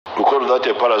We call that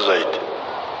a parasite.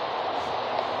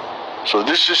 So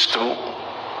this system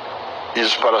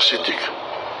is parasitic.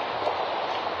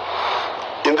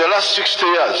 In the last 60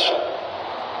 years,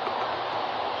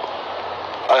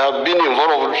 I have been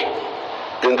involved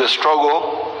in the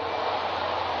struggle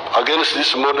against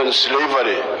this modern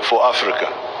slavery for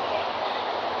Africa.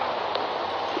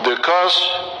 The curse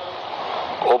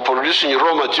of producing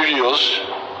raw materials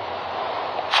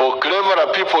for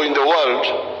cleverer people in the world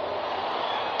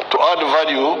to add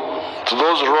value to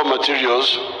those raw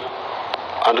materials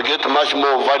and get much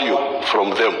more value from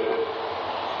them.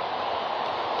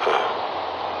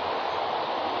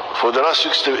 For the last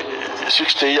 60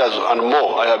 years and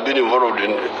more, I have been involved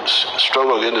in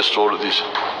struggle against all this.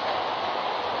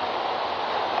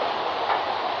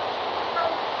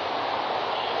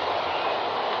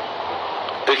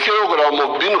 A kilogram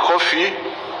of bean coffee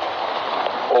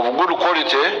of good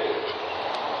quality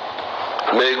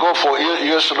may go for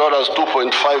US dollars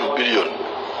 2.5 billion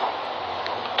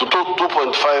to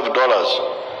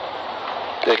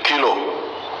 $2.5 a kilo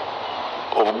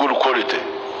of good quality.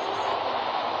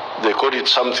 They call it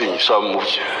something, some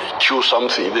chew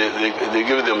something. They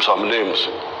give them some names.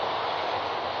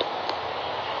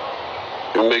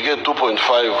 You may get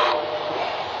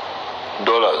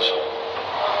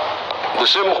 $2.5. The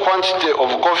same quantity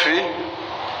of coffee,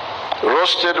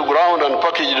 roasted, ground, and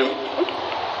packaged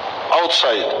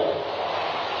outside,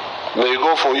 may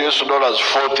go for US dollars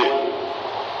 40.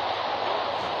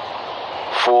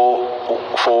 For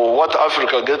what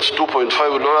Africa gets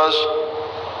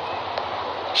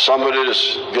 $2.5, somebody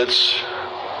else gets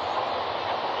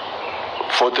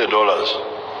 $40.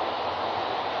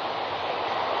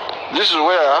 This is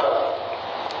where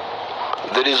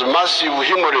there is massive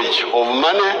hemorrhage of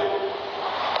money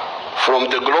from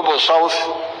the global south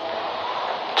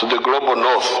to the global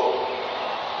north.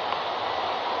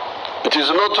 It is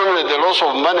not only the loss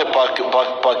of money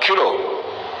per kilo,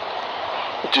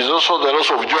 it is also the loss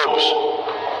of jobs.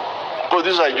 Because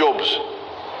these are jobs.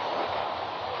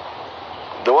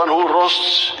 The one who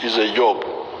roasts is a job.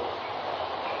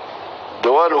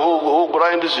 The one who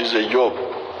grinds is a job.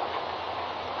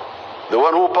 The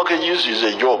one who packages is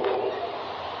a job.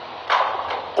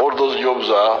 All those jobs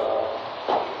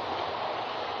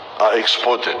are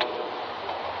exported.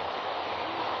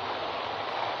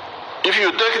 If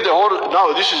you take the whole,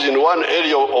 now this is in one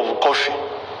area of coffee.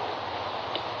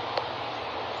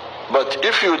 But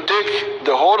if you take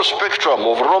the whole spectrum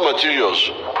of raw materials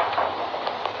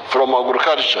from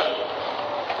agriculture,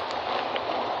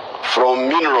 from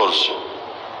minerals,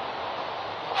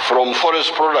 from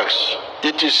forest products,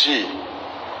 etc.,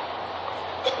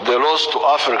 the loss to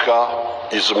Africa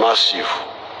is massive.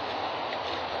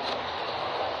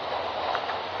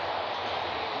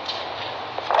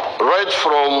 Right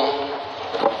from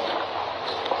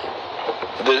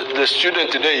the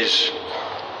student days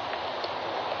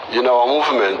in our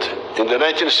movement in the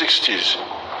 1960s,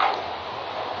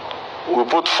 we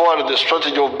put forward the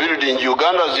strategy of building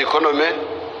Uganda's economy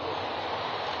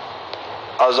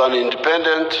as an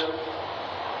independent,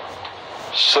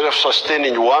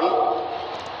 self-sustaining one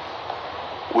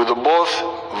with both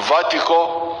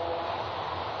vertical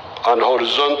and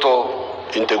horizontal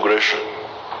integration.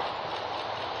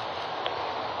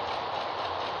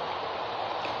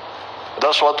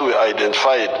 That's what we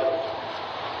identified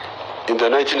in the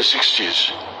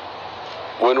 1960s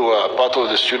when we were part of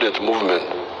the student movement.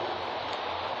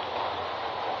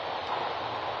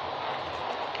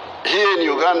 Here in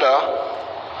Uganda,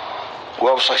 we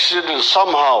have succeeded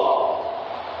somehow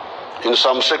in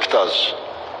some sectors,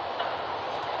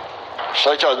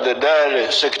 such as the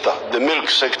dairy sector, the milk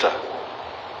sector.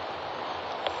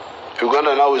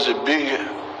 Uganda now is a big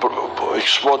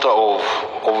exporter of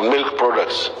milk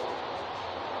products.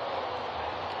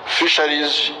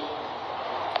 Fisheries,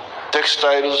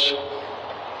 textiles,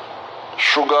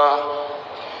 sugar,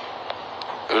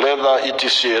 leather,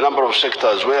 etc., a number of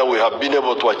sectors where we have been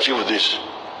able to achieve this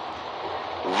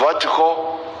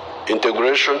vertical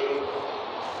integration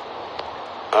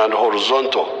and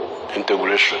horizontal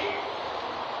integration.